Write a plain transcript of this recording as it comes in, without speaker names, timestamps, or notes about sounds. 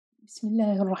بسم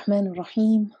الله الرحمن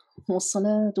الرحيم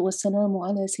والصلاة والسلام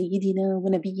على سيدنا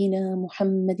ونبينا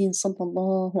محمد صلى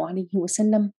الله عليه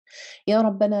وسلم. يا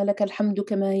ربنا لك الحمد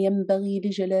كما ينبغي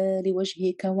لجلال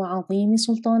وجهك وعظيم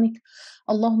سلطانك.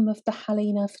 اللهم افتح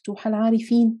علينا فتوح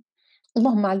العارفين.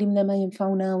 اللهم علمنا ما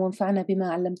ينفعنا وانفعنا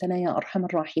بما علمتنا يا أرحم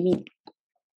الراحمين.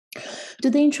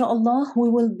 Today, inshallah, we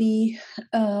will be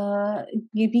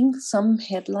giving some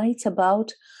headlights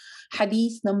about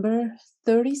Hadith number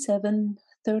 37,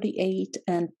 38,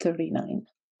 and 39.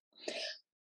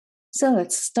 So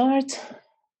let's start.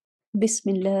 بسم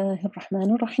الله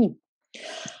الرحمن الرحيم.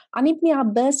 عن ابن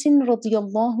عباس رضي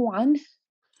الله عنه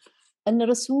أن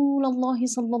رسول الله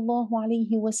صلى الله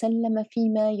عليه وسلم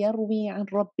فيما يروي عن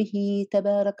ربه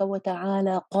تبارك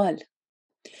وتعالى قال: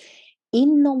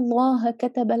 إن الله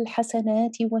كتب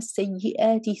الحسنات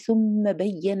والسيئات ثم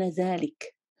بين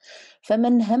ذلك،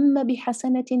 فمن هم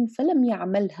بحسنة فلم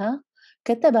يعملها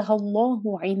كتبها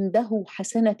الله عنده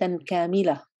حسنة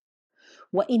كاملة،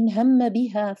 وإن هم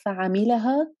بها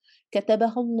فعملها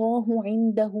كتبها الله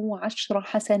عنده 10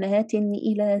 حسنات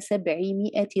إلى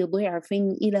 700 ضعف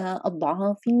إلى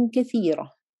أضعاف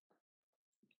كثيرة.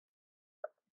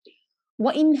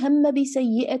 وإن هم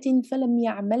بسيئة فلم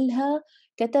يعملها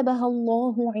كتبها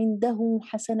الله عنده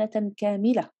حسنة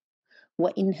كاملة،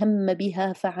 وإن هم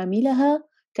بها فعملها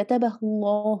كتبه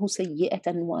الله سيئة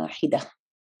واحدة.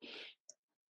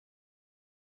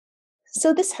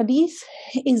 So this hadith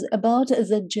is about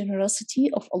the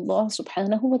generosity of Allah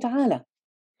subhanahu wa ta'ala.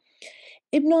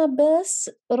 Ibn Abbas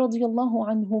radiyallahu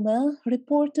anhuma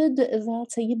reported that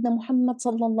Sayyiduna Muhammad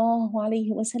sallallahu alayhi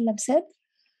wa sallam said,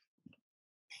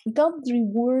 God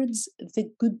rewards the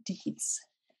good deeds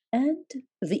and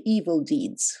the evil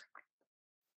deeds.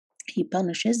 He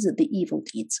punishes the evil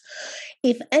deeds.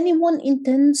 If anyone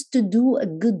intends to do a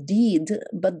good deed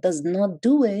but does not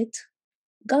do it,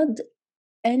 God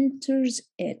enters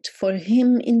it for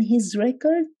him in his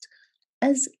record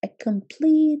as a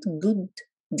complete good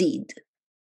deed.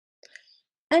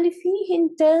 And if he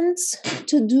intends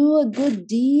to do a good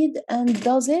deed and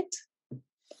does it,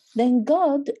 then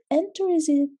God enters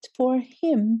it for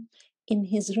him in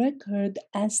his record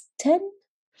as 10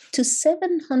 to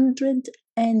 700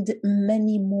 and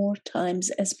many more times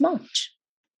as much.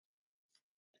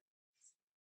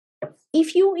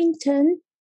 If you intend,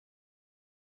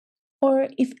 or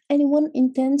if anyone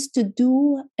intends to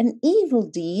do an evil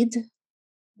deed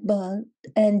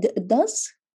and does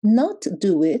not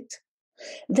do it,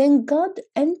 then God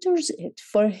enters it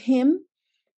for him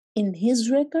in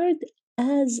his record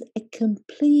as a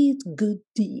complete good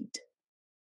deed.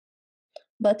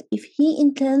 But if he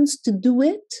intends to do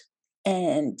it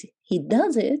and he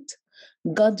does it,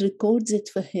 God records it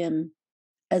for him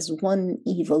as one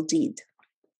evil deed.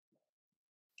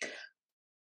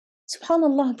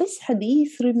 SubhanAllah, this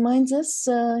hadith reminds us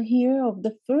here of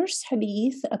the first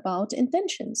hadith about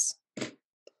intentions.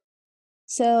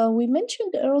 So we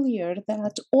mentioned earlier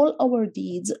that all our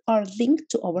deeds are linked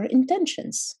to our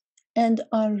intentions and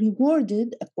are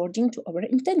rewarded according to our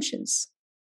intentions.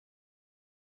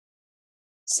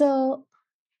 So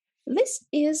this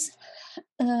is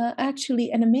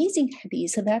actually an amazing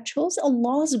hadith that shows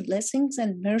Allah's blessings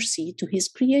and mercy to his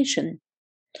creation.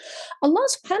 Allah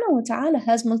subhanahu wa ta'ala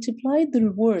has multiplied the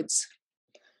rewards,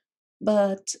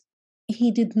 but he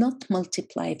did not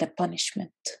multiply the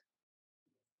punishment.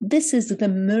 This is the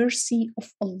mercy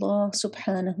of Allah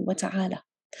subhanahu wa ta'ala.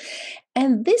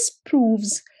 And this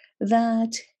proves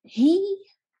that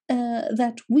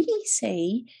that we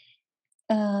say,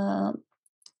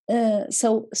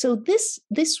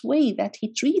 this way that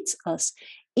he treats us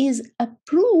is a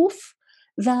proof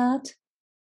that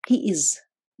he is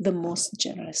the most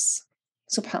generous,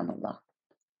 subhanallah.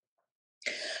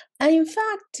 And in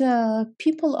fact,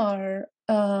 people are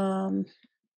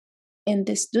in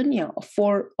this dunya of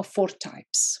four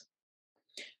types.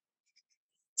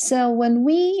 So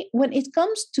when it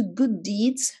comes to good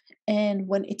deeds and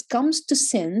when it comes to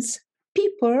sins,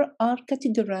 people are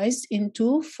categorized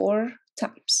into 4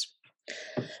 types.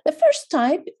 The first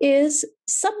type is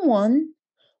someone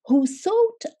who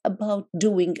thought about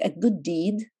doing a good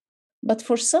deed, but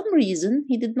for some reason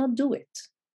he did not do it.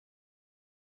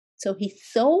 So he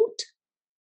thought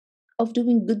of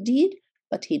doing good deed,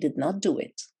 but he did not do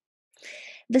it.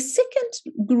 The second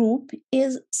group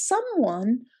is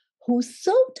someone who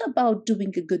thought about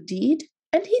doing a good deed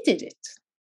and he did it.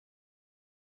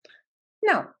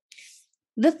 Now,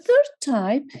 the third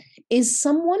type is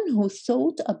someone who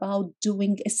thought about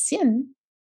doing a sin,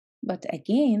 but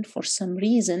again, for some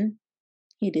reason,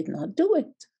 he did not do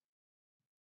it.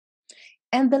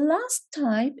 And the last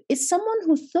type is someone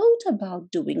who thought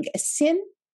about doing a sin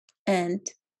and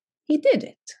he did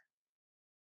it.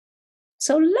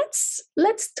 So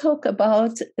let's talk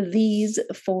about these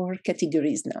four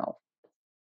categories now.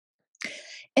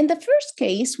 In the first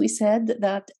case, we said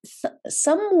that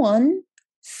someone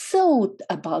thought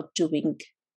about doing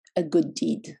a good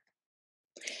deed.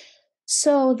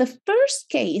 So the first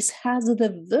case has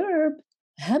the verb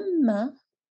hamma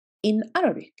in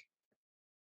Arabic.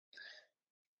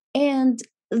 And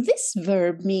this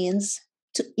verb means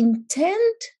to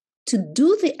intend to do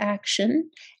the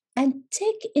action and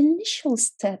take initial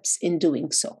steps in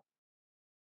doing so,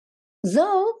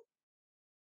 though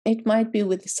it might be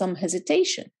with some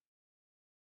hesitation.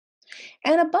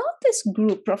 And about this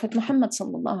group, Prophet Muhammad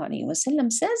sallallahu alaihi wasallam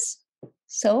says,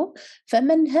 so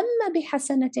فَمَنْ هَمَّ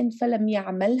بِحَسَنَةٍ فَلَمْ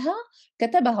يَعْمَلْهَا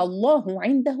كَتَبَهَا اللَّهُ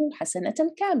عِنْدَهُ حَسَنَةً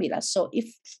كَامِلَةً. So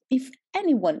if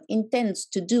anyone intends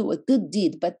to do a good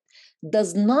deed but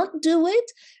does not do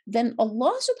it, then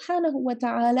Allah subhanahu wa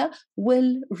ta'ala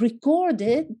will record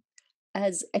it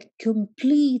as a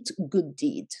complete good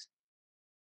deed.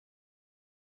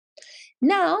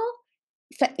 Now,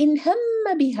 فَإِنْ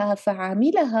هَمَّ بِهَا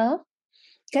فَعَمِلَهَا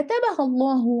كتبها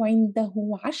الله عنده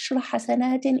 10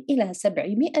 حسنات إلى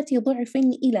 700 ضعف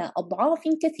إلى أضعاف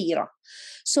كثيرة.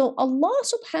 So Allah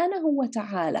subhanahu wa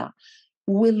ta'ala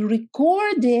will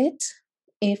record it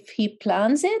if he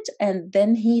plans it and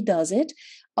then he does it.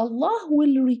 Allah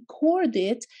will record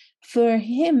it for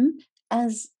him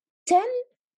as 10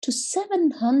 to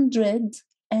 700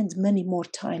 and many more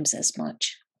times as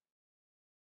much.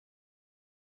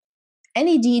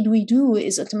 Any deed we do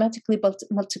is automatically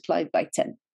multiplied by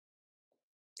 10.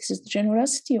 This is the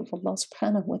generosity of Allah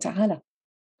subhanahu wa ta'ala.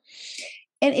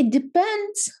 And it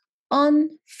depends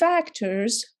on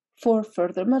factors for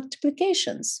further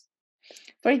multiplications.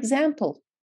 For example,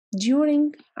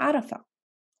 during Arafah,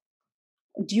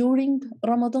 during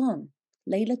Ramadan,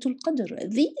 Laylatul Qadr,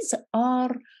 these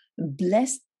are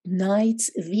blessed nights.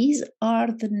 These are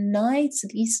the nights,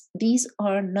 these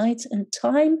are nights and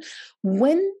time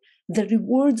when the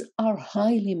rewards are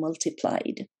highly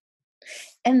multiplied.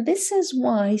 And this is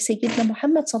why Sayyiduna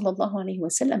Muhammad sallallahu alayhi wa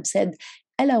sallam said,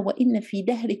 ألا وإن في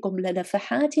دهركم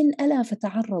لنفحات ألا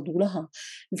فتعرضوا لها.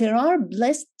 There are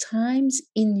blessed times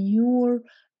in your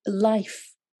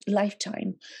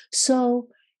lifetime. So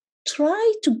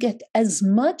try to get as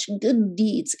much good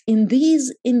deeds in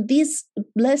these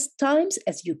blessed times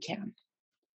as you can.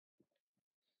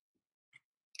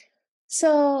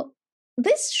 So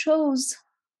this shows,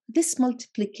 this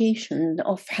multiplication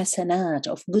of hasanat,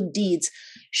 of good deeds,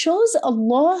 shows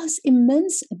Allah's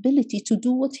immense ability to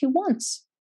do what He wants.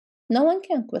 No one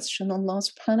can question Allah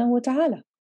subhanahu wa ta'ala.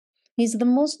 He's the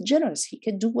most generous. He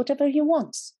can do whatever He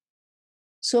wants.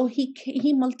 So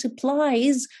He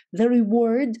multiplies the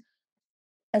reward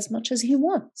as much as He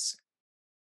wants.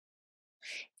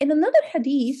 In another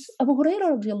hadith, Abu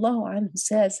Hurairah radiallahu anhu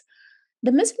says,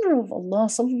 the Messenger of Allah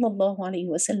sallallahu alayhi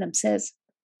wa sallam says,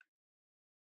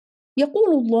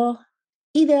 يقول الله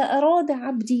إذا أراد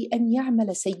عبدي أن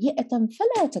يعمل سيئة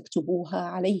فلا تكتبوها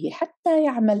عليه حتى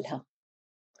يعملها.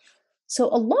 So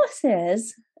Allah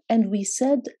says, and we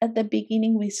said at the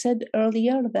beginning, we said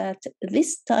earlier that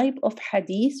this type of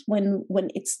hadith, when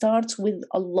it starts with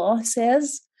Allah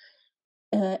says,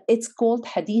 it's called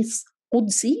Hadith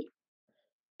Qudsi,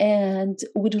 and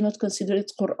we do not consider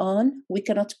it Quran. We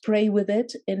cannot pray with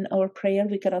it in our prayer.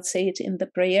 We cannot say it in the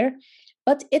prayer.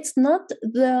 But it's not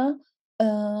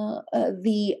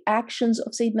the actions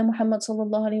of Sayyidina Muhammad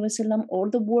sallallahu alaihi wasallam or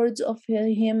the words of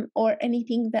him or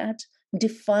anything that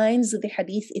defines the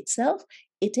hadith itself.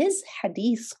 It is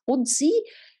Hadith Qudsi.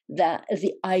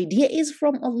 The idea is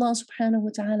from Allah subhanahu wa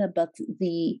ta'ala, but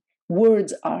the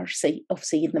words are of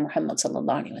Sayyidina Muhammad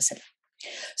sallallahu alaihi wasallam.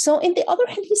 So in the other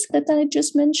hadith that I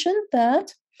just mentioned,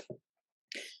 that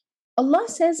Allah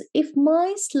says, if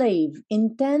my slave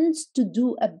intends to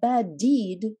do a bad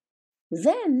deed,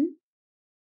 then,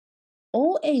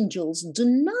 O angels, do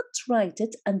not write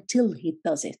it until he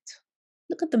does it.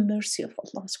 Look at the mercy of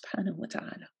Allah subhanahu wa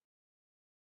ta'ala.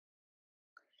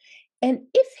 And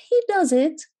if he does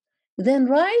it, then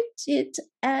write it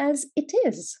as it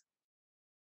is.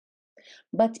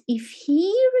 But if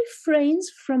he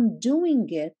refrains from doing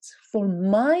it for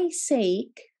my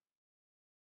sake,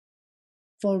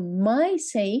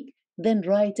 then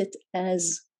write it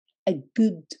as a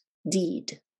good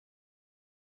deed.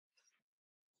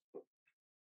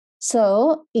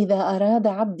 So, إذا أراد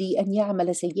عبدي أن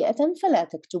يعمل سيئة فلا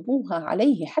تكتبوها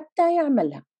عليه حتى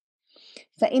يعملها.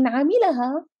 فإن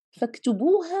عملها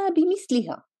فاكتبوها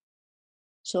بمثلها.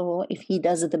 So, if he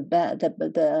does the bad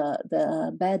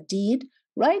deed,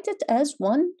 write it as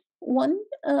one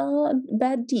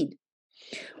bad deed.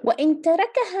 وَإِن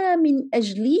تَرَكَهَا مِنْ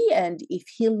أَجْلِي, and if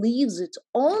he leaves it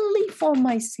only for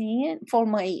my sake,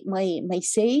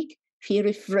 if he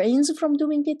refrains from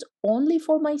doing it only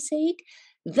for my sake,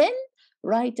 then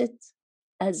write it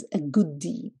as a good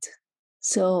deed.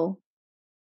 So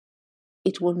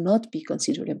it will not be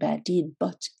considered a bad deed,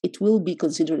 but it will be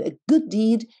considered a good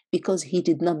deed because he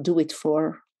did not do it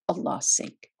for Allah's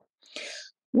sake.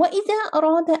 وإذا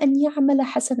أراد أن يعمل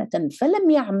حسنة فلم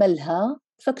يعملها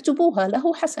فاكتبوها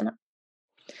له حسنة.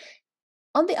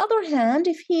 On the other hand,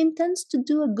 if he intends to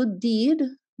do a good deed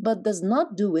but does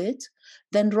not do it,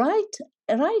 then write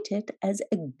it as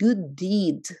a good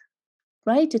deed.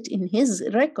 Write it in his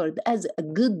record as a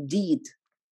good deed.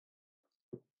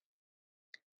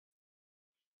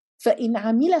 فإن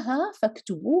عملها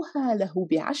فاكتبوها له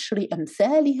بعشر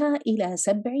أمثالها إلى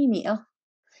 700.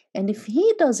 And if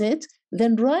he does it,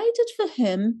 then write it for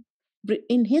him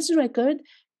in his record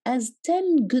as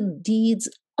 10 good deeds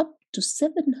up to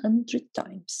 700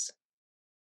 times.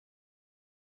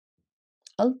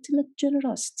 Ultimate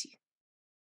generosity.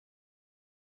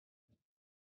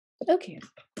 Okay,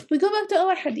 we go back to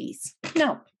our hadith.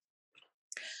 Now,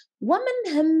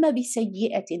 وَمَنْ هَمَّ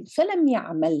بِسَيِّئَةٍ فَلَمْ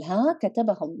يَعْمَلْهَا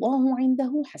كَتَبَهَا اللَّهُ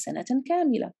عِنْدَهُ حَسَنَةً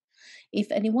كَامِلَةً.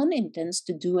 If anyone intends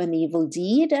to do an evil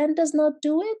deed and does not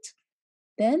do it,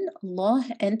 then Allah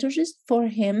enters it for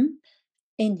him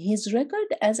in his record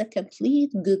as a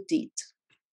complete good deed.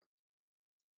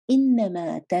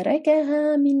 إِنَّمَا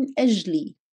تَرَكَهَا مِنْ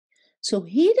أَجْلِي. So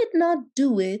he did not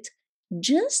do it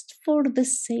just for the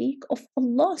sake of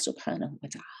Allah subhanahu wa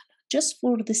ta'ala. Just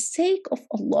for the sake of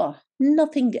Allah,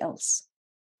 nothing else.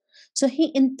 So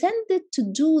he intended to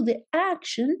do the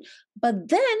action, but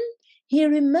then he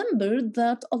remembered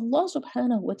that Allah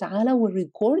subhanahu wa ta'ala will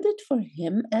record it for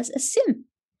him as a sin.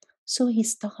 So he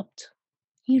stopped.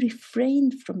 He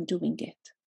refrained from doing it.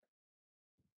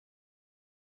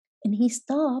 And he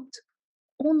stopped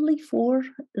only for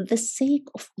the sake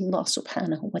of Allah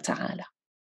subhanahu wa ta'ala.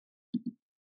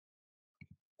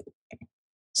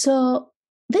 So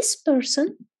this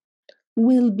person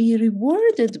will be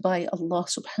rewarded by Allah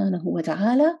subhanahu wa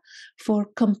ta'ala for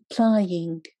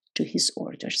complying to his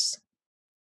orders.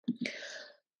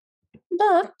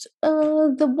 But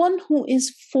the one who is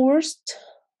forced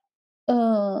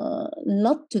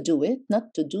not to do it,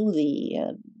 not to do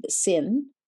the sin,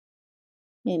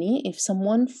 meaning if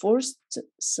someone forced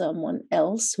someone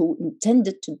else who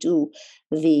intended to do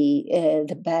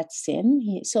the bad sin,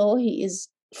 he is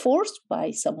forced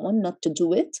by someone not to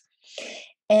do it,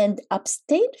 and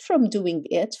abstained from doing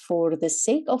it for the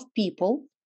sake of people,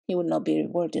 he will not be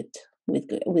rewarded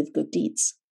with good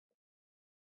deeds.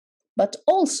 But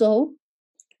also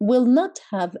will not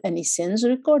have any sins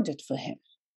recorded for him.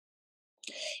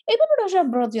 Ibn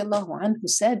Rajab radiallahu anhu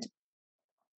said,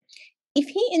 if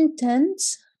he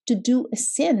intends to do a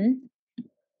sin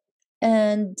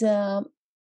and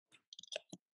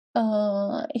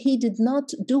he did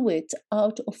not do it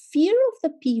out of fear of the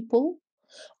people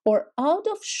or out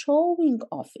of showing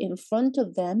off in front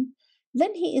of them,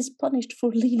 then he is punished for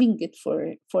leaving it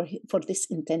for this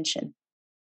intention.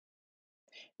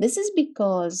 This is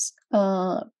because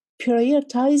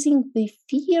prioritizing the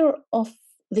fear of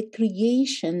the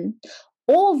creation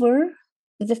over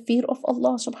the fear of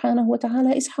Allah subhanahu wa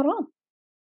ta'ala is haram.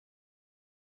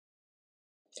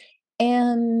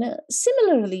 And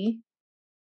similarly,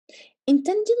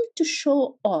 intending to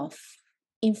show off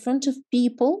in front of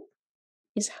people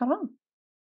is haram.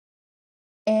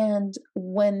 And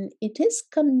when it is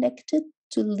connected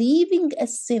to leaving a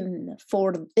sin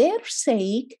for their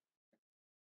sake,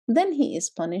 then he is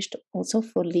punished also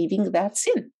for leaving that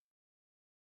sin.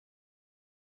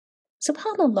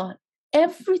 SubhanAllah,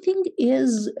 everything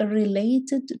is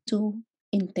related to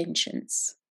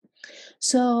intentions.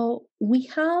 So we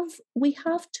have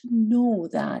to know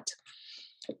that.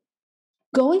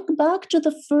 Going back to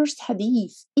the first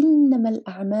hadith, إِنَّمَا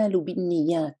الْأَعْمَالُ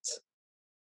بِالنِّيَّاتِ.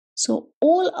 So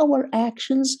all our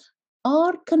actions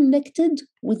are connected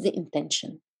with the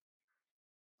intention.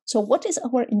 So what is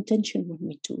our intention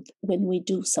when we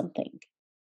do something?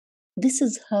 This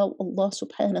is how Allah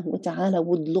subhanahu wa ta'ala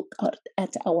would look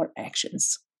at our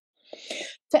actions.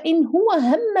 فَإِنْ هُوَ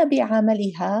هَمَّ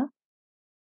بِعَمَلِهَا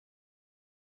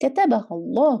كَتَبَهَا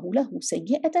اللَّهُ لَهُ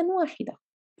سَيِّئَةً وَاحِدَةً.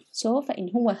 So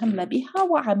فَإِنْ هُوَ هَمَّ بِهَا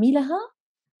وَعَمِلَهَا.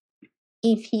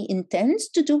 If he intends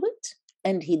to do it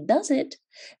and he does it,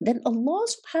 then Allah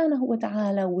subhanahu wa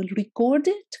ta'ala will record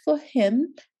it for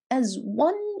him as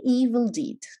one evil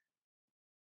deed.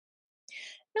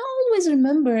 Now always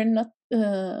remember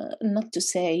not to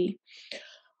say,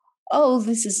 oh,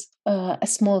 this is a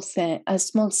small thing, a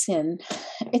small sin.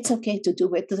 It's okay to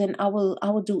do it. Then I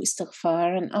will do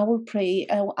istighfar and I will pray.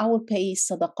 I will pay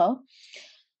sadaqah.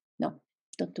 No,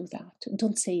 don't do that.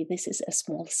 Don't say this is a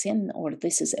small sin or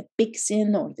this is a big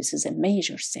sin or this is a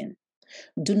major sin.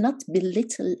 Do not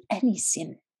belittle any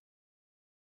sin.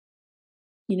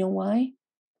 You know why?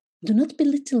 Do not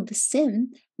belittle the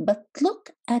sin, but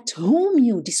look at whom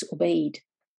you disobeyed.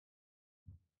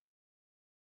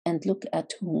 And look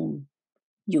at whom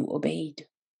you obeyed.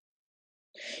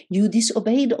 You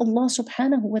disobeyed Allah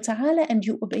subhanahu wa ta'ala and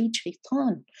you obeyed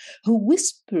shaitan, who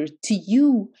whispered to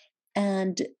you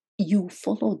and you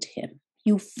followed him.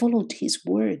 You followed his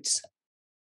words.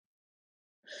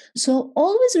 So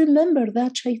always remember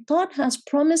that shaitan has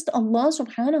promised Allah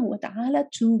subhanahu wa ta'ala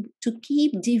to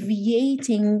keep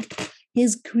deviating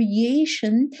his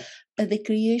creation, the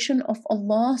creation of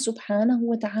Allah subhanahu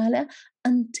wa ta'ala,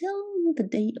 until the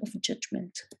day of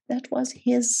judgment. That was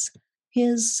his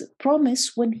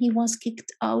promise when he was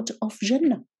kicked out of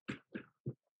Jannah.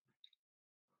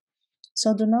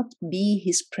 So do not be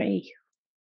his prey.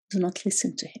 Do not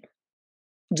listen to him.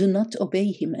 Do not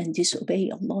obey him and disobey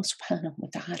Allah subhanahu wa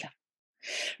ta'ala.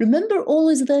 Remember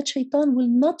always that shaitan will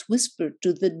not whisper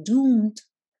to the doomed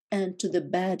and to the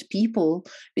bad people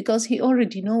because he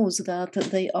already knows that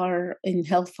they are in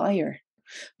hellfire.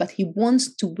 But he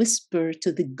wants to whisper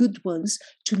to the good ones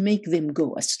to make them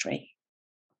go astray.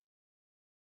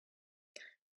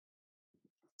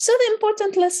 So the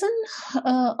important lesson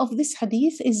of this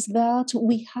hadith is that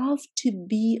we have to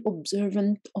be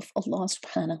observant of Allah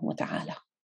subhanahu wa ta'ala.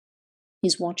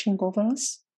 He's watching over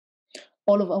us.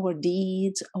 All of our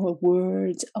deeds, our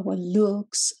words, our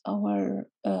looks, our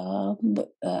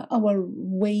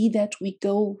way that we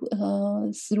go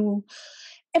through,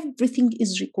 everything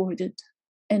is recorded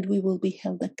and we will be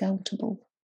held accountable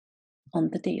on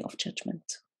the day of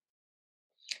judgment.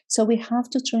 So we have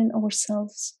to train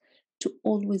ourselves to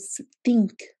always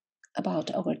think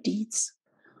about our deeds,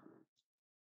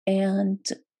 and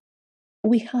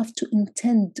we have to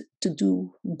intend to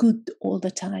do good all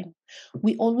the time.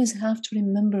 We always have to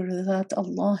remember that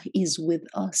Allah is with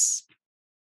us,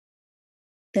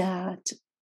 that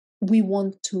we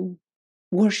want to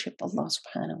worship Allah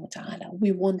subhanahu wa ta'ala.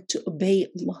 We want to obey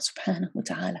Allah subhanahu wa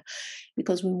ta'ala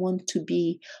because we want to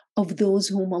be of those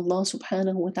whom Allah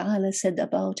subhanahu wa ta'ala said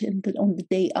about on the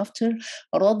day after,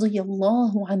 رَضِيَ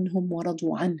اللَّهُ عَنْهُمْ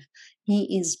وَرَضُوا عَنْهُ.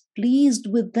 He is pleased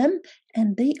with them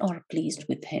and they are pleased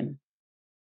with him.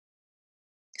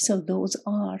 So those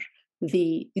are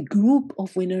the group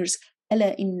of winners.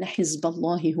 أَلَا إِنَّ حِزْبَ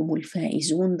اللَّهِ هُمُ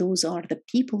الْفَائِزُونَ. Those are the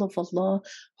people of Allah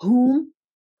who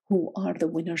are the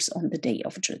winners on the day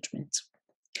of judgment.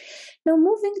 Now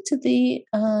moving to the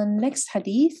next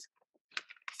hadith.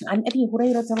 عن أبي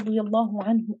هريرة رضي الله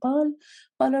عنه قال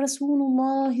قال رسول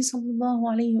الله صلى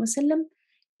الله عليه وسلم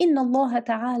إن الله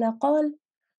تعالى قال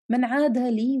من عاد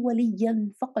لي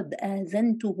وليا فقد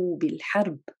آذنته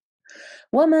بالحرب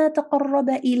وما تقرب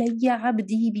إلي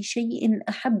عبدي بشيء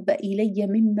أحب إلي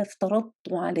مما افترضت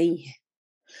عليه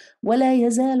ولا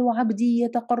يزال عبدي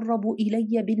يتقرب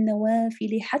إلي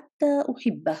بالنوافل حتى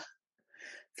أحبه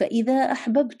فإذا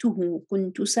أحببته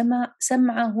كنت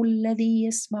سمعه الذي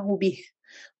يسمع به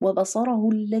وبصره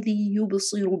الذي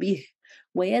يبصر به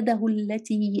ويده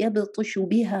التي يبطش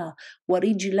بها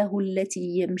ورجله التي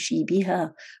يمشي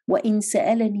بها وإن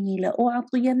سألني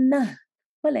لأعطينه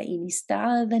ولئن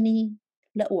استعاذني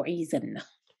لأعيذنه.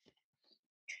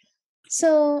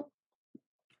 So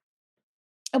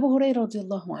Abu Hurairah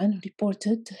radiallahu anhu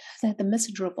reported that the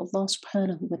Messenger of Allah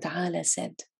subhanahu wa ta'ala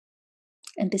said,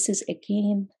 and this is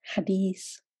again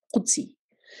Hadith Qudsi,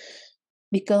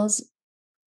 because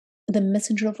the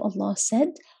Messenger of Allah said,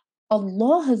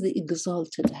 Allah the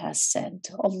Exalted has said,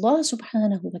 Allah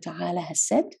subhanahu wa ta'ala has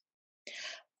said,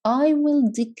 I will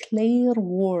declare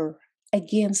war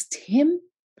against him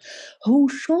who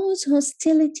shows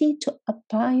hostility to a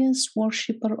pious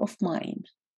worshipper of mine,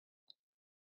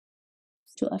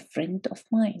 to a friend of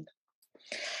mine.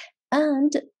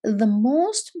 And the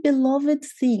most beloved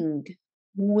thing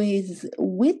with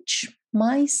which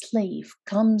my slave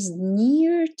comes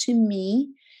near to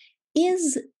me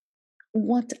is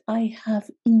what I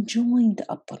have enjoined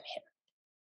upon him.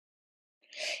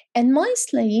 And my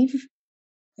slave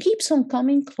keeps on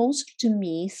coming closer to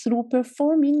me through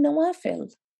performing nawafil.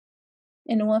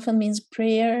 And nawafil means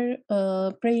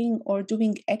praying or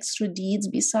doing extra deeds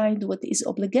beside what is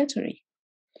obligatory.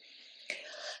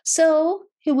 So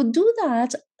he would do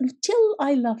that until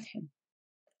I love him.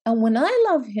 And when I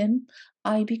love him,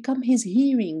 I become his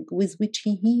hearing with which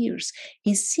he hears,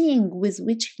 his seeing with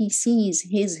which he sees,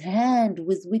 his hand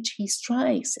with which he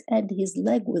strikes, and his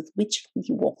leg with which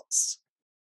he walks.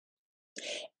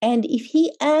 And if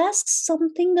he asks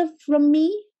something from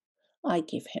me, I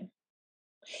give him.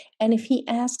 And if he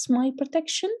asks my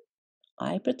protection,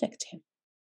 I protect him.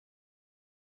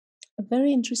 A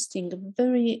very interesting, a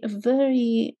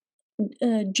very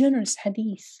generous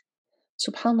hadith.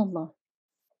 Subhanallah.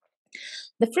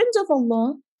 The friends of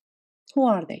Allah, who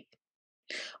are they?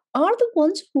 Are the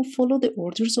ones who follow the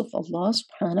orders of Allah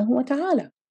subhanahu wa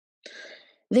ta'ala.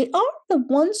 They are the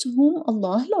ones whom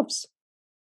Allah loves.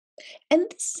 And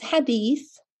this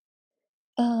hadith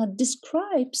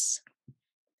describes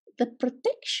the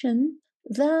protection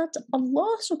that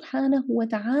Allah subhanahu wa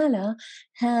ta'ala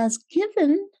has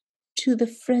given to the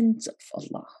friends of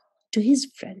Allah, to his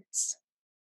friends.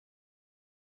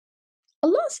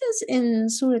 Allah says in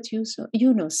Surah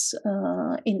Yunus,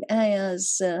 in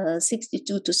ayahs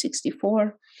 62 to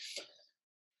 64,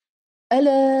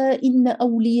 ألا إن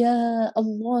أولياء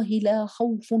الله لا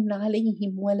خوف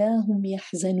عليهم ولا هم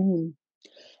يحزنون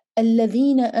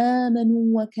الذين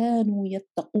آمنوا وكانوا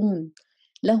يتقون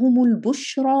لهم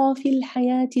البشرى في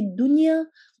الحياة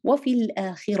الدنيا وفي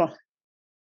الآخرة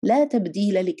لا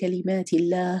تبديل لكلمات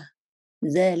الله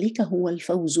ذلك هو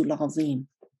الفوز العظيم.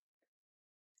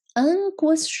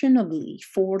 Unquestionably,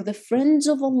 for the friends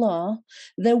of Allah,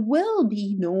 there will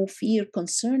be no fear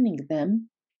concerning them,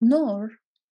 nor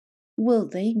will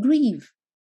they grieve.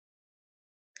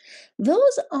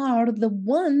 Those are the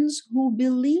ones who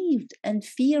believed and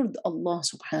feared Allah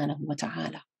subhanahu wa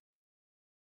ta'ala.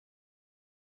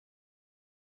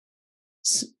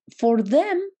 For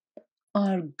them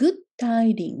are good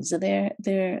tidings. There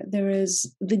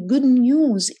is the good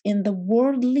news in the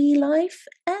worldly life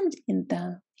and in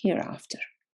the hereafter.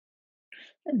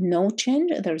 No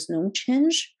change, there's no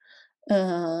change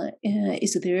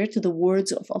is there to the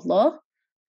words of Allah.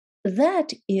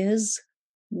 That is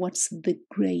what's the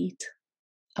great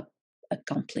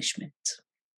accomplishment.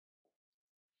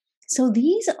 So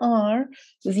these are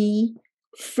the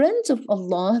friends of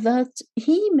Allah that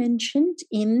he mentioned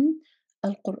in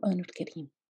Al-Quran al-Kareem.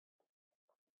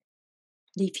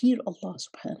 They fear Allah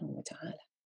subhanahu wa ta'ala.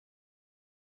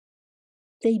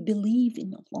 They believe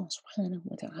in Allah subhanahu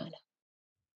wa ta'ala.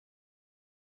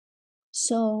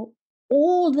 So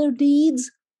all their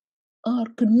deeds are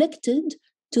connected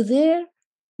to their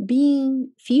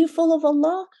being fearful of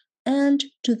Allah and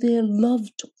to their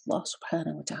love to Allah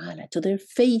subhanahu wa ta'ala, to their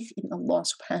faith in Allah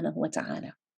subhanahu wa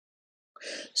ta'ala.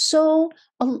 So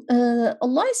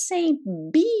Allah is saying,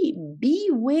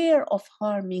 beware of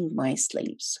harming my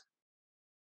slaves.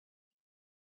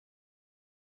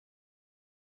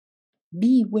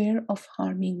 Beware of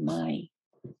harming my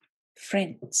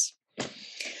friends.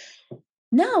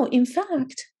 Now, in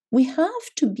fact, we have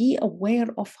to be aware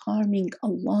of harming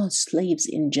Allah's slaves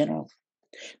in general,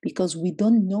 because we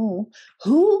don't know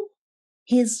who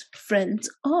his friends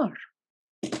are.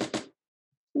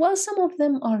 Well, some of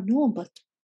them are known, but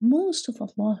most of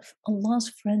Allah's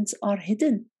friends are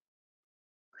hidden.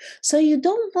 So you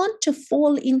don't want to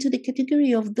fall into the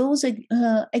category of those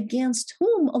against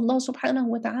whom Allah subhanahu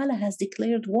wa ta'ala has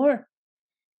declared war.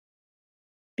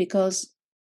 Because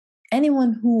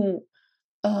anyone who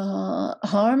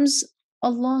harms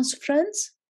Allah's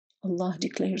friends, Allah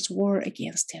declares war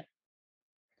against him.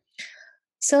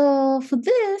 So for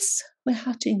this, we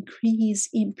have to increase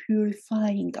in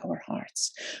purifying our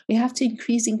hearts. We have to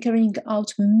increase in carrying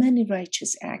out many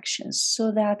righteous actions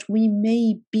so that we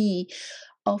may be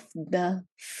of the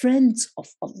friends of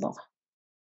Allah.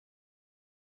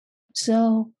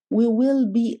 So we will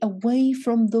be away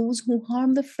from those who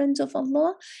harm the friends of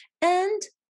Allah, and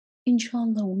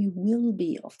inshallah, we will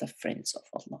be of the friends of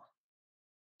Allah.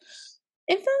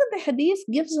 In fact, the hadith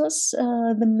gives us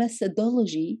the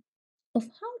methodology of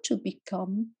how to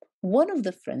become one of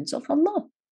the friends of Allah.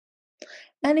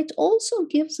 And it also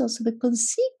gives us the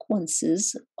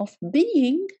consequences of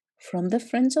being from the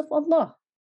friends of Allah.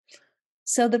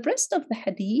 So the rest of the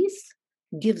hadith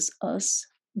gives us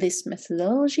this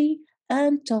methodology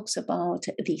and talks about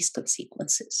these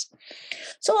consequences.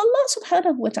 So Allah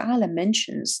subhanahu wa ta'ala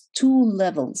mentions two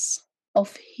levels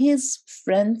of his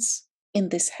friends in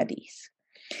this hadith.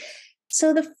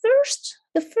 So the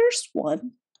first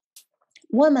one,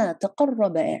 وَمَا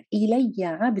تَقَرَّبَ إِلَيَّ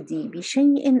عَبْدِي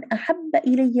بِشَيْءٍ أَحَبَّ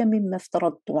إِلَيَّ مِمَّا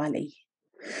افْتَرَضْتُ عَلَيْهِ.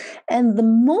 And the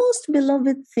most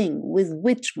beloved thing with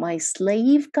which my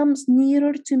slave comes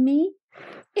nearer to me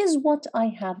is what I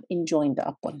have enjoined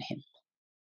upon him.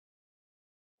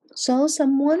 So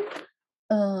someone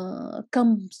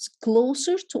comes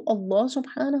closer to Allah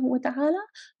subhanahu wa ta'ala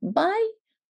by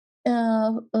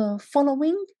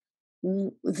following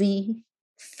the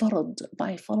farad,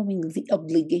 by following the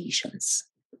obligations.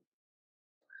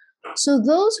 So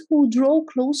those who draw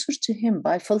closer to him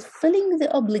by fulfilling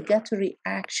the obligatory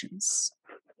actions,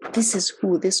 this is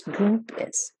who this group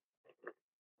is.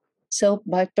 So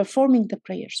by performing the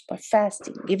prayers, by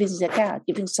fasting, giving zakat,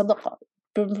 giving sadaqah,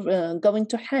 going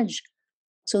to Hajj.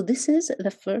 So this is the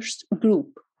first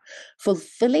group,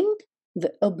 fulfilling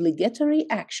the obligatory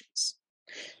actions.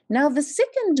 Now the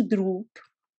second group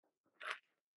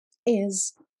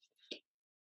is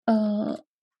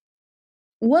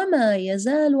وَمَا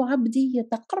يَزَالُ عَبْدِي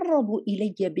يَتَقَرَّبُ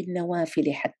إِلَيَّ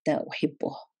بِالنَّوَافِلِ حَتَّى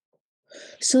أُحِبُّهُ.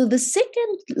 So the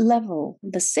second level,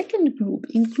 the second group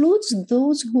includes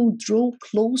those who draw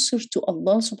closer to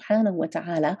Allah subhanahu wa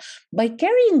ta'ala by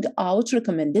carrying out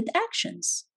recommended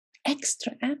actions,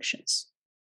 extra actions,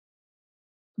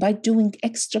 by doing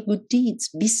extra good deeds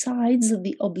besides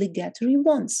the obligatory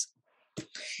ones.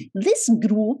 This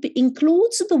group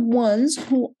includes the ones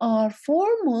who are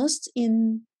foremost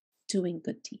in doing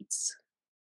good deeds.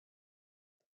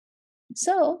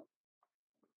 So,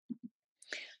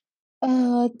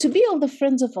 to be of the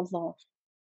friends of Allah,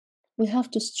 we have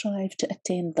to strive to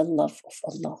attain the love of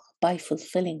Allah by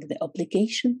fulfilling the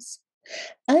obligations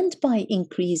and by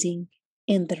increasing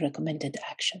in the recommended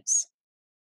actions.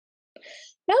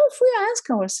 Now, if we ask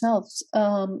ourselves,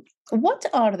 what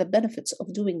are the benefits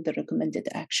of doing the recommended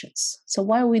actions? So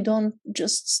why we don't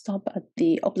just stop at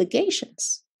the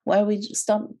obligations? Why we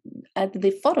stop at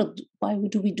the farad? Why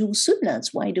do we do sunnahs?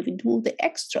 Why do we do the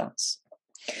extras?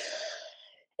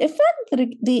 In fact,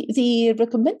 the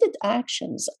recommended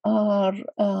actions are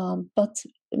but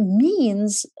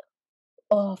means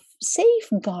of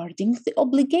safeguarding the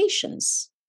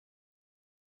obligations.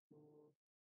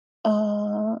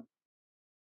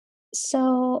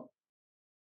 So,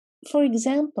 for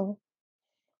example,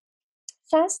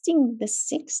 fasting the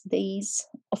 6 days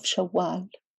of Shawwal,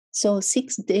 so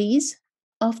 6 days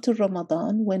after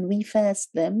Ramadan, when we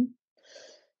fast them,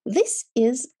 this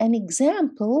is an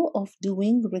example of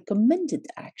doing recommended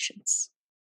actions.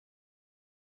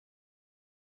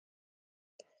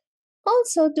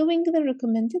 Also, doing the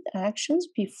recommended actions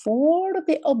before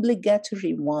the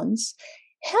obligatory ones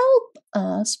help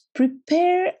us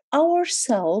prepare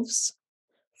ourselves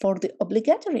for the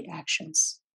obligatory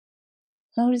actions.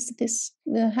 How is this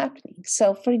happening?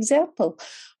 So, for example,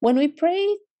 when we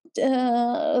pray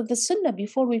the sunnah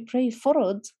before we pray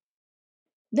farad,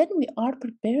 then we are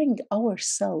preparing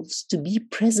ourselves to be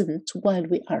present while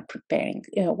we are preparing,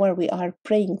 while we are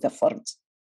praying the farad.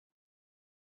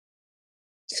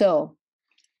 So,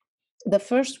 the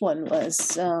first one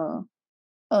was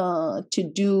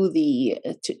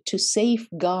to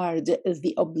safeguard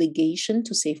the obligation,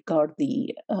 to safeguard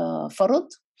the farad.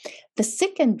 The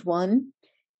second one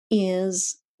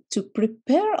is to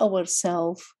prepare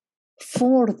ourselves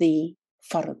for the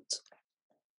farad.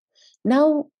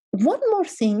 Now, one more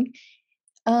thing,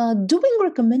 doing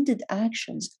recommended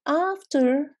actions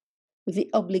after the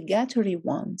obligatory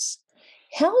ones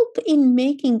help in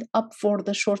making up for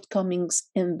the shortcomings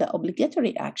in the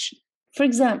obligatory action. For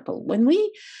example, when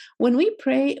we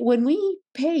pay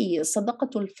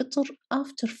sadaqatul fitr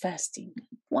after fasting,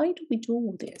 why do we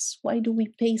do this? Why do we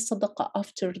pay sadaqah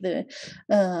after the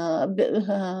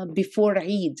before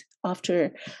Eid,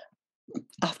 after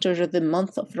the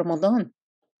month of Ramadan?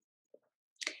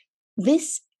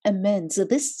 This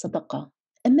sadaqah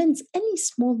amends any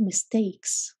small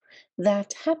mistakes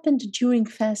that happened during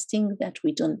fasting that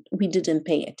we didn't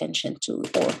pay attention to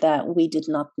or that we did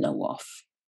not know of.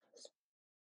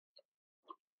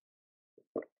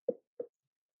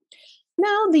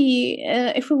 Now,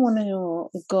 if we want to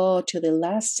go to the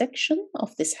last section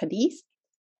of this hadith,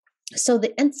 so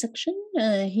the end section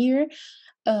here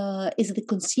is the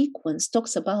consequence,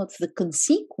 talks about the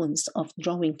consequence of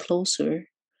drawing closer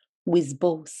with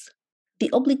both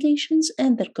the obligations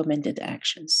and the recommended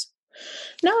actions.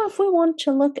 Now, if we want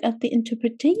to look at the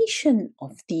interpretation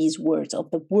of these words, of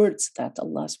the words that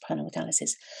Allah subhanahu wa ta'ala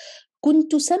says,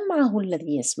 كُنْتُ سَمْعَهُ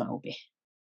الَّذِي يَسْمَعُ بِهِ,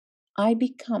 I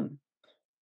become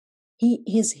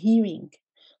his hearing,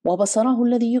 وَبَصَرَهُ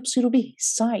الَّذِي يُبْصِرُ بِهِ,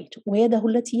 sight, وَيَدَهُ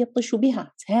الَّتِي يَبْطِشُ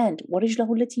بِهَا, hand, وَرِجْلَهُ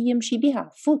الَّتِي يَمْشِي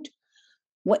بِهَا, foot,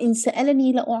 وَإِنْ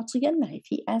سَأَلَنِي لَأُعْطِيَنَّهُ, if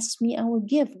he asks me, I will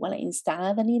give, وَلَئِنْ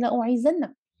اسْتَعَاذَنِي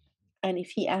لَأُعِيذَنَّهُ, and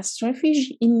if he asks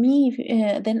refuge in me,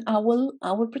 then I will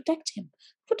protect him.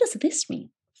 What does this mean?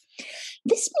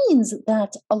 This means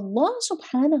that Allah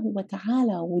subhanahu wa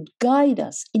ta'ala would guide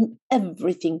us in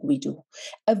everything we do,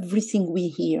 everything we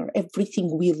hear,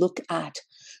 everything we look at.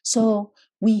 So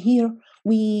we hear,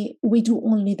 We do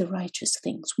only the righteous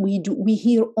things. We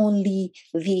hear only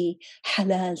the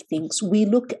halal things. We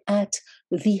look at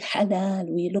the halal.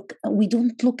 We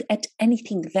don't look at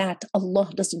anything that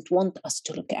Allah doesn't want us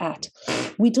to look at.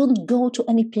 We don't go to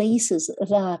any places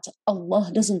that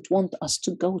Allah doesn't want us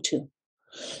to go to.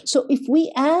 So if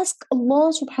we ask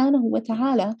Allah subhanahu wa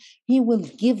ta'ala, He will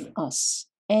give us.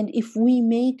 And if we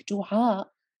make dua,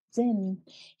 then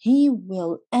He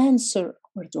will answer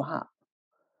our dua.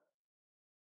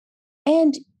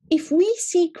 And if we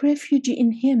seek refuge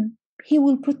in Him, He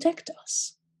will protect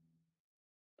us.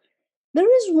 There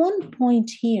is one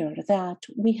point here that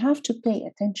we have to pay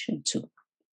attention to.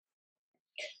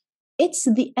 It's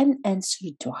the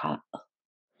unanswered dua.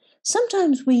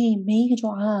 Sometimes we make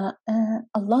dua,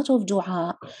 a lot of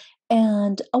dua,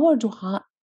 and our dua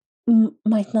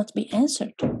might not be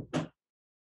answered.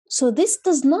 So this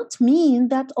does not mean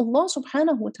that Allah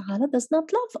subhanahu wa ta'ala does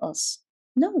not love us.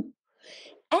 No.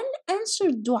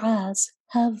 Unanswered du'as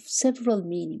have several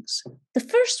meanings. The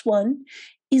first one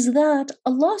is that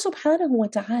Allah subhanahu wa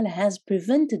ta'ala has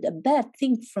prevented a bad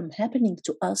thing from happening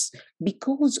to us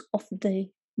because of the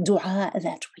du'a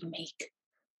that we make.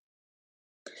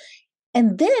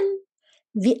 And then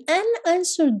the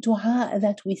unanswered du'a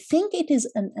that we think it is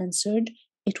unanswered,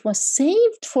 it was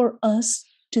saved for us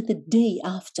to the day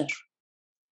after.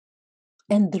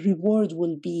 And the reward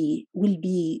will be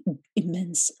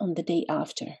immense on the day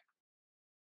after.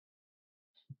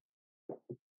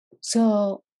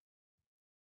 So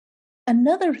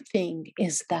another thing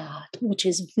is that, which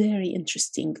is very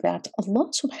interesting, that Allah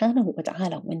subhanahu wa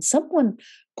ta'ala, when someone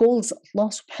calls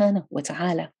Allah subhanahu wa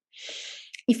ta'ala,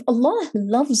 if Allah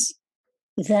loves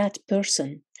that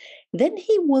person, then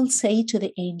He will say to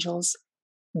the angels,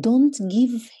 don't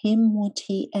give him what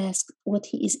he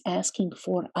is asking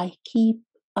for.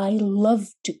 I love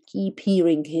to keep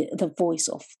hearing the voice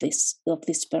of this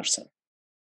person.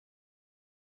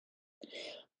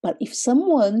 But if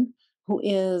someone who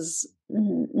is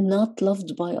not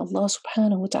loved by Allah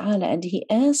subhanahu wa ta'ala and he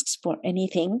asks for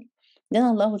anything, then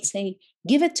Allah will say,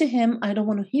 give it to him, I don't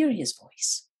want to hear his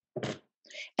voice.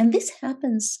 And this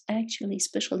happens actually,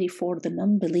 especially for the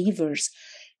non-believers,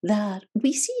 that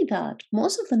we see that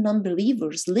most of the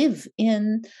non-believers live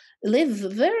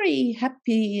very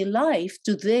happy life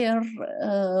to their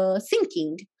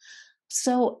thinking.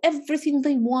 So everything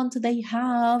they want, they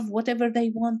have. Whatever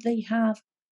they want, they have.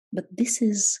 But this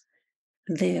is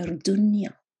their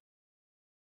dunya.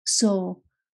 So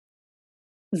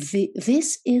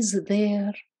this is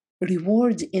their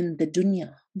reward in the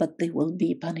dunya, but they will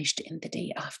be punished in the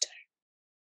day after.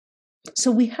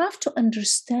 So we have to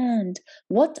understand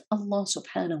what Allah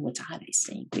subhanahu wa ta'ala is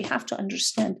saying. We have to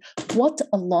understand what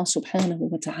Allah subhanahu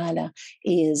wa ta'ala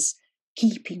is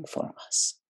keeping for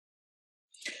us.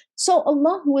 So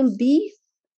Allah will be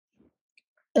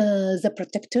the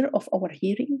protector of our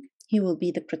hearing. He will be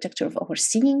the protector of our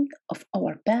seeing, of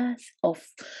our path, of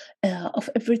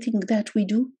everything that we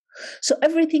do. So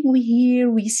everything we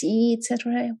hear, we see,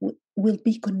 etc., will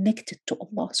be connected to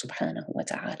Allah subhanahu wa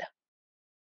ta'ala.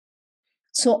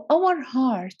 So our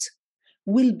heart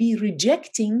will be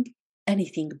rejecting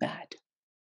anything bad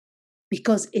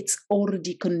because it's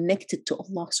already connected to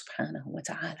Allah subhanahu wa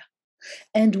ta'ala.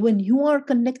 And when you are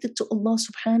connected to Allah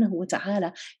subhanahu wa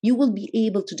ta'ala, you will be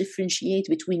able to differentiate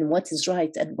between what is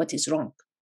right and what is wrong.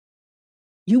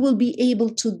 You will be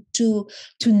able to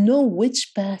know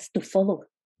which path to follow.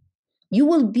 You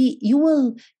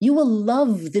will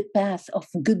love the path of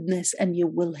goodness and you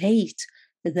will hate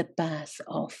the path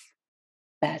of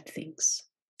bad things.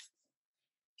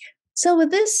 So with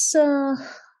this,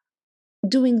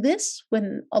 doing this,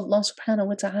 when Allah subhanahu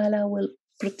wa ta'ala will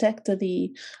protect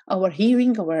our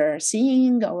hearing, our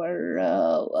seeing,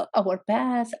 our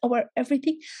path, our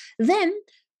everything, then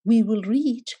we will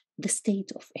reach the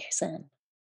state of ihsan.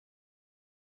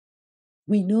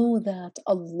 We know that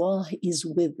Allah is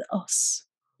with us,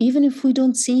 even if we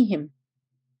don't see Him,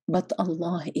 but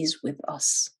Allah is with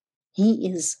us. He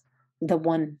is the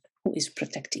one who is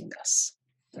protecting us.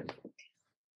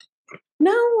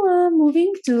 Now,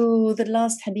 moving to the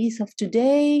last hadith of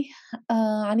today,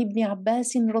 عن ابن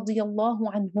عباس رضي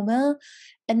الله عنهما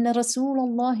أن رسول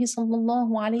الله صلى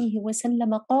الله عليه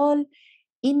وسلم قال: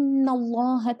 إن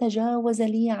الله تجاوز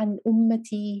لي عن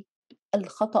أمتي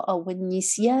الخطأ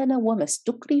والنسيان وما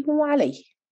استكرهوا عليه.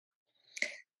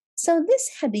 So this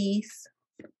hadith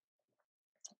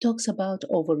talks about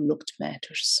overlooked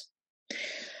matters.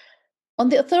 On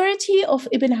the authority of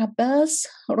Ibn Abbas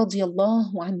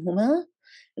radiallahu anhuma,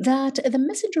 that the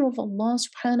Messenger of Allah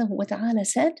subhanahu wa ta'ala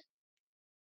said,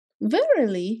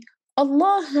 verily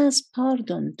Allah has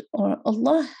pardoned, or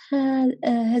Allah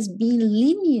has been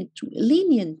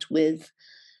lenient with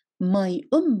my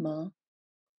ummah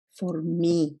for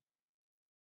me.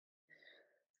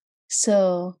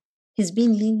 So He's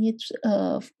been lenient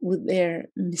with their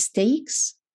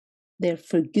mistakes, their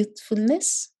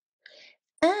forgetfulness,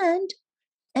 and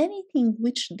anything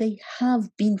which they have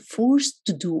been forced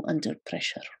to do under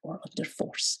pressure or under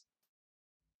force.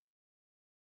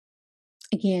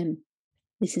 Again,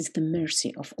 this is the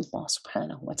mercy of Allah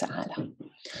subhanahu wa ta'ala.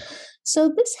 So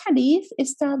this hadith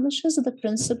establishes the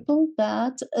principle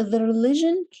that the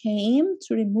religion came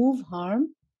to remove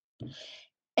harm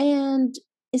and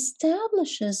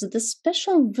establishes the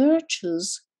special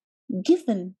virtues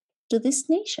given to this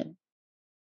nation.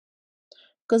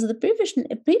 Because the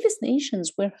previous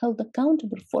nations were held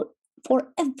accountable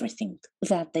for everything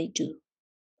that they do.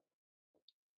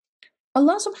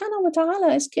 Allah subhanahu wa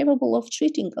ta'ala is capable of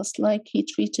treating us like He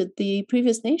treated the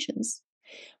previous nations.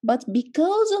 But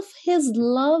because of His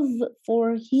love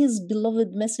for His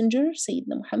beloved messenger,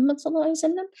 Sayyiduna Muhammad sallallahu alaihi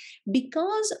wasallam,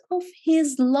 because of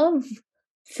His love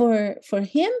for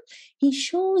Him, He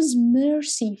shows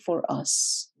mercy for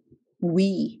us.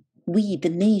 We, the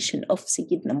nation of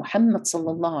Sayyiduna Muhammad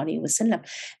sallallahu alaihi wasallam,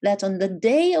 that on the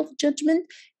day of judgment,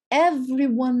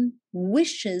 everyone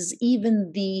wishes,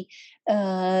 even the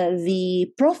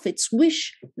prophets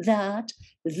wish that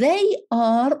they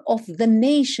are of the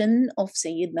nation of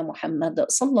Sayyidina Muhammad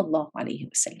sallallahu alaihi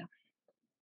wasallam.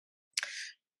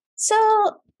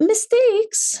 So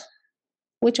mistakes,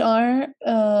 which are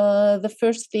the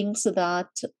first things that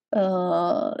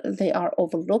they are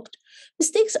overlooked,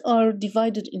 mistakes are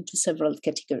divided into several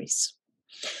categories.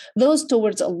 Those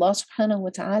towards Allah subhanahu wa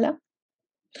ta'ala,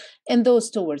 and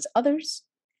those towards others,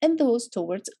 and those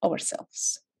towards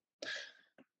ourselves.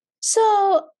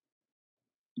 So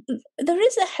there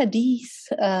is a hadith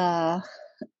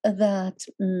that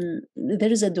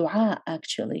there is a dua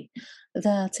actually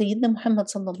that Sayyidina Muhammad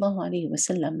sallallahu alaihi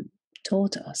wasallam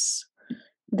taught us,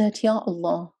 that Ya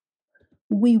Allah,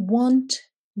 we want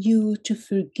you to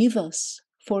forgive us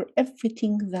for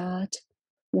everything that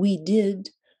we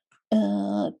did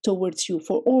towards you,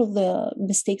 for all the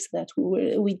mistakes that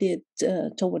we did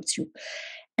towards you.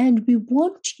 And we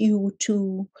want you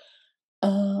to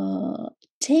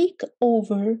take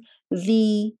over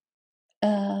the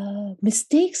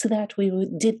mistakes that we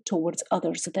did towards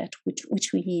others, that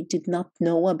which we did not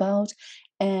know about,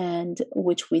 and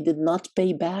which we did not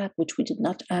pay back, which we did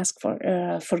not ask for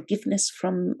forgiveness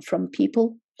from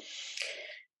people.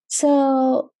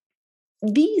 So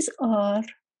these are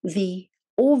the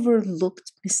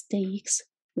overlooked mistakes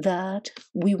that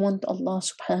we want Allah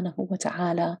subhanahu wa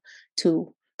ta'ala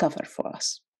to cover for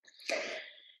us.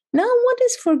 Now, what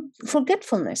is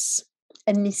forgetfulness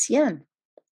and nisyan?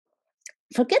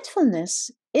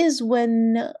 Forgetfulness is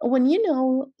when you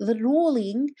know the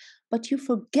ruling, but you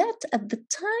forget at the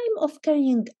time of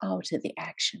carrying out the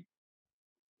action.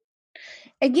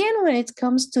 Again, when it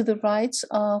comes to the rights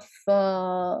of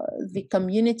the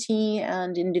community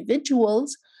and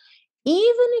individuals,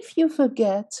 even if you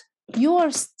forget, you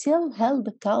are still held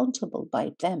accountable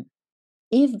by them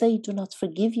if they do not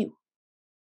forgive you.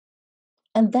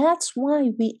 And that's why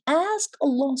we ask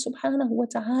Allah subhanahu wa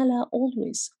ta'ala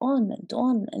always on and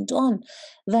on and on,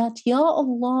 that Ya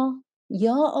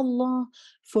Allah,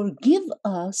 forgive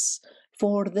us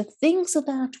for the things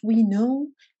that we know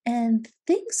and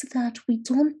things that we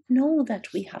don't know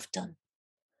that we have done,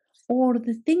 or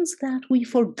the things that we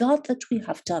forgot that we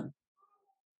have done.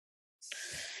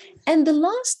 And the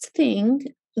last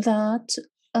thing that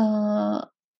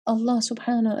Allah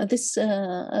subhanahu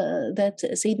that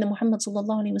Sayyidina Muhammad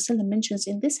sallallahu alaihi wasallam mentions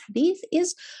in this hadith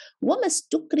is وَمَا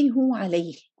اسْتُكْرِهُ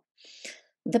عَلَيْهِ.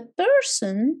 The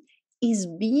person is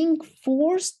being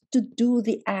forced to do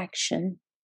the action.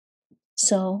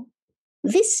 So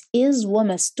this is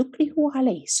وَمَا اسْتُكْرِهُ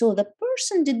عَلَيْهِ. So the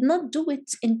person did not do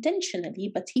it intentionally,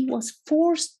 but he was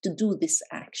forced to do this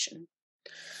action.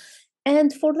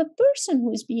 And for the person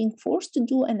who is being forced to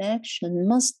do an action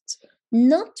must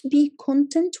not be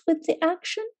content with the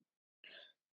action,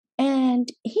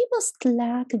 and he must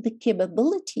lack the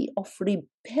capability of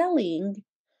repelling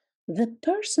the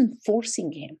person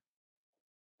forcing him.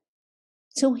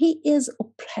 So he is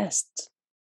oppressed.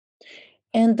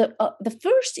 And the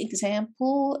first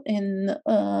example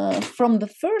from the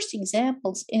first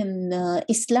examples in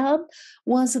Islam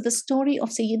was the story of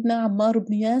Sayyidina Ammar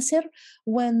ibn Yasir,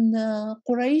 when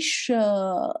Quraysh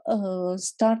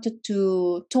started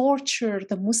to torture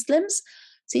the Muslims.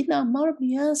 Sayyidina Ammar ibn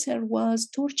Yasir was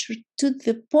tortured to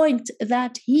the point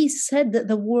that he said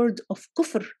the word of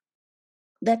kufr,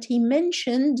 that he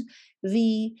mentioned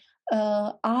the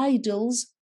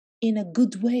idols in a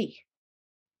good way.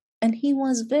 And he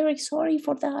was very sorry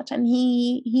for that. And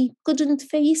he couldn't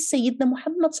face Sayyidina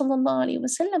Muhammad sallallahu alayhi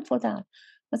wasallam for that.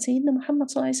 But Sayyidina Muhammad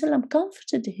sallallahu alayhi wasallam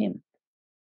comforted him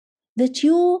that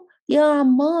you, Ya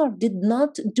Ammar, did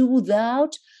not do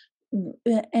that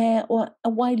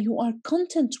while you are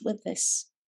content with this.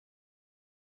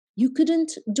 You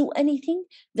couldn't do anything.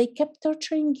 They kept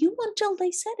torturing you until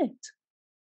they said it.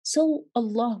 So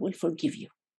Allah will forgive you.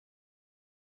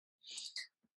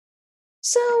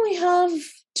 So we have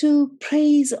to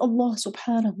praise Allah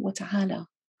subhanahu wa ta'ala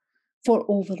for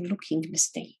overlooking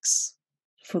mistakes,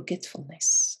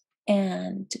 forgetfulness,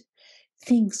 and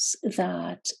things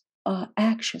that are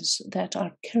actions that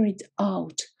are carried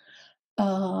out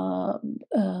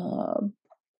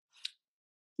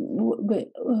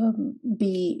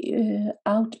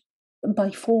out by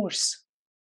force,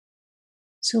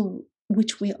 so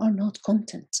which we are not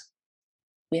content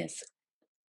with.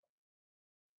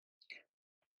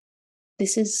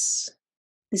 This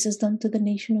is done to the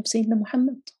nation of Sayyidina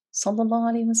Muhammad sallallahu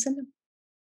alaihi wasallam.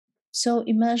 So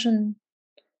imagine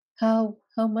how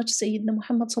much Sayyidina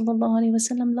Muhammad sallallahu alaihi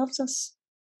wasallam loves us.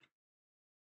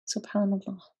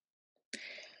 Subhanallah.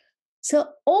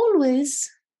 So always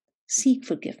seek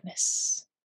forgiveness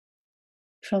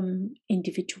from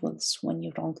individuals when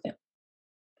you wrong them,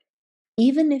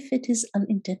 even if it is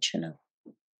unintentional,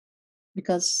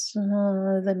 because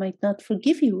they might not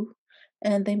forgive you,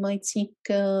 and they might seek,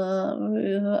 they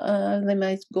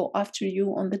might go after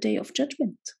you on the day of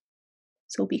judgment.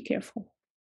 So be careful.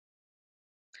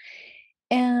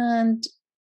 And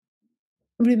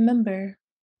remember,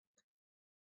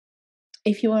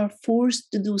 if you are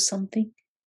forced to do something,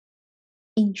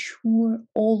 ensure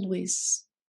always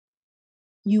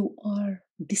you are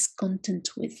discontent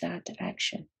with that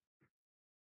action.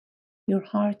 Your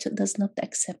heart does not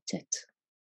accept it.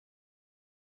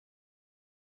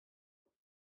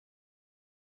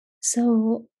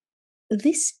 So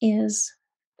this is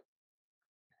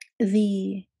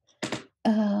the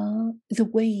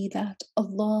way that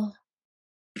Allah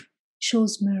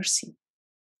shows mercy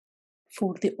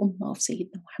for the Ummah of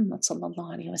Sayyidina Muhammad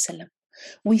sallallahu alaihi wasallam.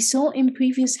 We saw in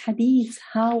previous hadith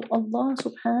how Allah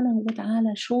subhanahu wa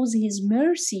ta'ala shows His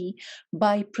mercy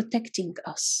by protecting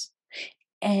us.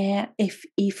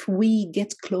 If we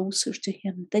get closer to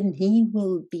Him, then He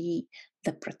will be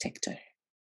the protector.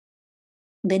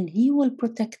 Then He will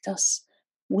protect us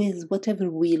with whatever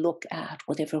we look at,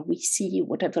 whatever we see,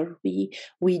 whatever we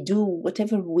do,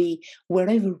 wherever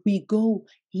we go,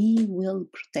 He will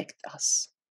protect us.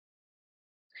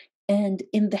 And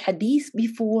in the hadith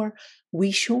before,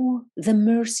 we saw the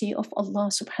mercy of Allah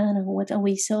subhanahu wa ta'ala.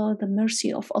 We saw the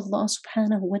mercy of Allah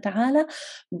subhanahu wa ta'ala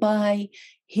by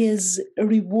His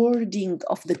rewarding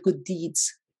of the good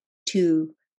deeds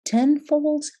to 10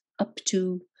 folds up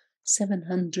to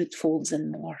 700 folds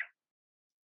and more.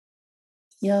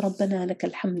 Ya Rabbana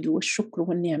laka alhamdu wal shukru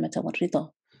wal ni'mata wal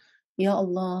rida. Ya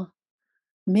Allah,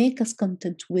 make us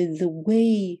content with the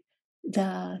way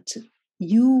that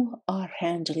You are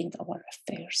handling our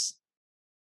affairs.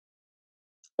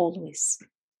 Always.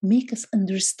 Make us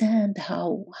understand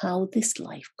how this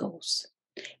life goes.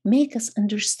 Make us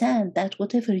understand that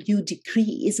whatever You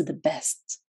decree is the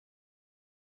best.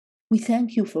 We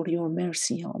thank You for Your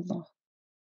mercy, Ya Allah.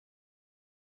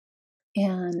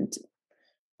 And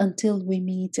until we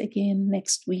meet again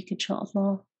next week,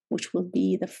 inshallah, which will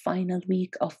be the final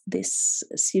week of this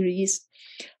series,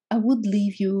 I would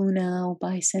leave you now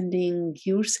by sending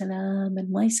your salam and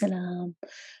my salam,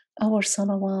 our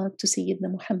salawat to Sayyidina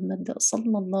Muhammad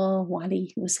sallallahu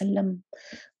alayhi wa sallam.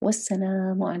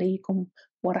 Wassalamu alaykum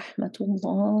wa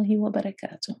rahmatullahi wa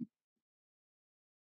barakatuh.